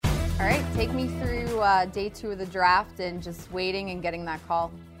Take me through day 2 of the draft and just waiting and getting that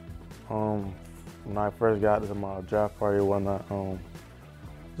call. When I first got to my draft party and whatnot,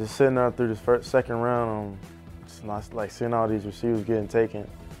 just sitting there through this second round, just not, like seeing all these receivers getting taken,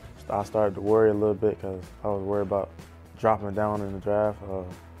 I started to worry a little bit because I was worried about dropping down in the draft.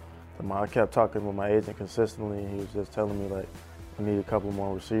 I kept talking with my agent consistently, and he was just telling me like, I need a couple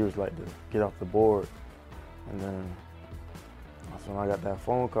more receivers like to get off the board. And then that's when I got that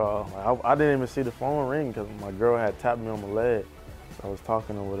phone call. Like, I didn't even see the phone ring because my girl had tapped me on my leg. So I was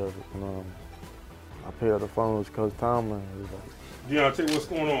talking or whatever. And, I picked up the phone with Coach Tomlin. He was like, Deontay, what's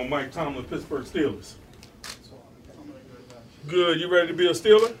going on? Mike Tomlin, Pittsburgh Steelers. Good. You ready to be a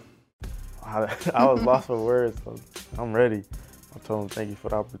Steeler? I was lost for words, so I'm ready. I told him thank you for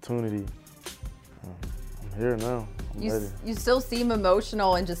the opportunity. I'm here now. I'm ready. You still seem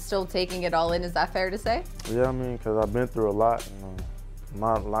emotional and just still taking it all in. Is that fair to say? Yeah, I mean, because I've been through a lot.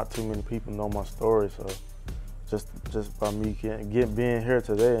 Not too many people know my story, so just by me being here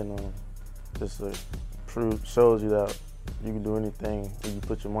today, and just shows you that you can do anything if you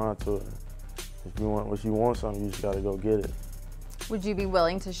put your mind to it. If you want something, you just got to go get it. Would you be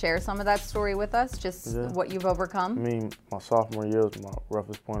willing to share some of that story with us, just what you've overcome? I mean, my sophomore year was my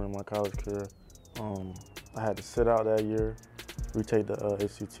roughest point in my college career. I had to sit out that year, retake the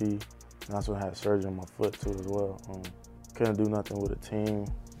ACT, and that's when I had surgery on my foot too as well. Couldn't do nothing with a team.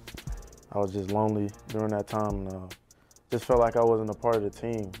 I was just lonely during that time, and just felt like I wasn't a part of the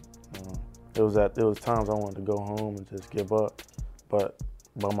team. It was times I wanted to go home and just give up, but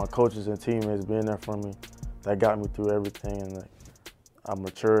by my coaches and teammates being there for me, that got me through everything, and I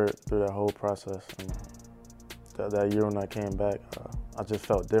matured through that whole process. And that year when I came back, I just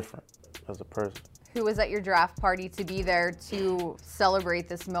felt different as a person. Who was at your draft party to be there to celebrate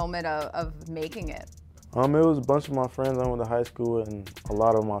this moment of making it? It was a bunch of my friends I went to high school with and a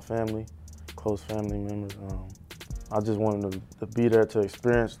lot of my family, close family members. I just wanted to be there to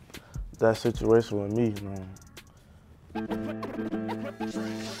experience that situation with me.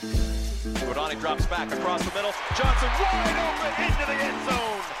 Guardani drops back across the middle. Johnson wide open into the end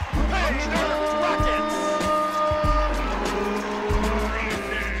zone. Pagner Rockets.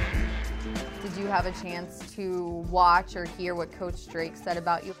 Did you have a chance to watch or hear what Coach Drake said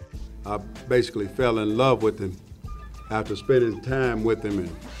about you? I basically fell in love with him after spending time with him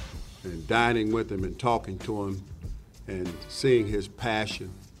and dining with him and talking to him and seeing his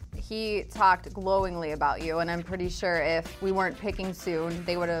passion. He talked glowingly about you, and I'm pretty sure if we weren't picking soon,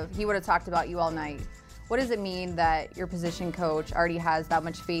 he would have talked about you all night. What does it mean that your position coach already has that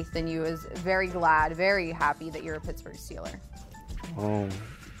much faith in you, is very glad, very happy that you're a Pittsburgh Steeler?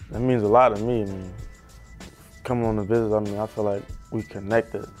 That means a lot to me. I mean, coming on the visit, I feel like we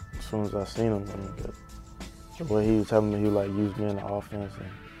connected as soon as I seen him. The way he was telling me he would use me in the offense and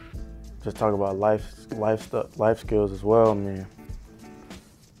just talk about life skills as well.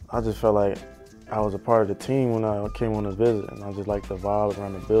 I just felt like I was a part of the team when I came on the visit, and I just liked the vibe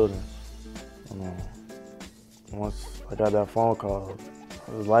around the building. Once I got that phone call,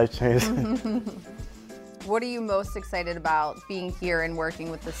 it was life-changing. What are you most excited about being here and working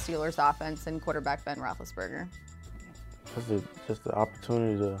with the Steelers offense and quarterback Ben Roethlisberger? Just the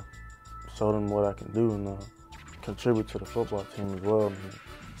opportunity to show them what I can do and contribute to the football team as well.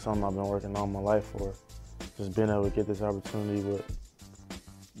 Something I've been working all my life for. Just being able to get this opportunity with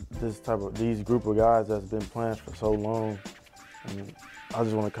these group of guys that's been playing for so long. I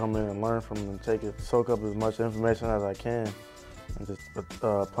just want to come in and learn from them and soak up as much information as I can and just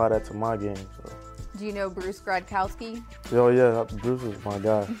apply that to my game. So. Do you know Bruce Gradkowski? Oh yeah, Bruce is my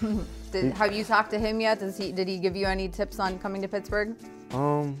guy. Have you talked to him yet? Did he give you any tips on coming to Pittsburgh?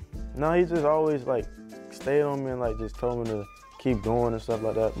 No, he just always stayed on me and just told me to keep going and stuff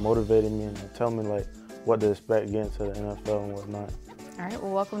like that, motivated me and tell me what to expect getting to the NFL and whatnot. All right,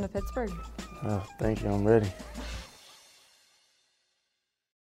 well, welcome to Pittsburgh. Thank you, I'm ready.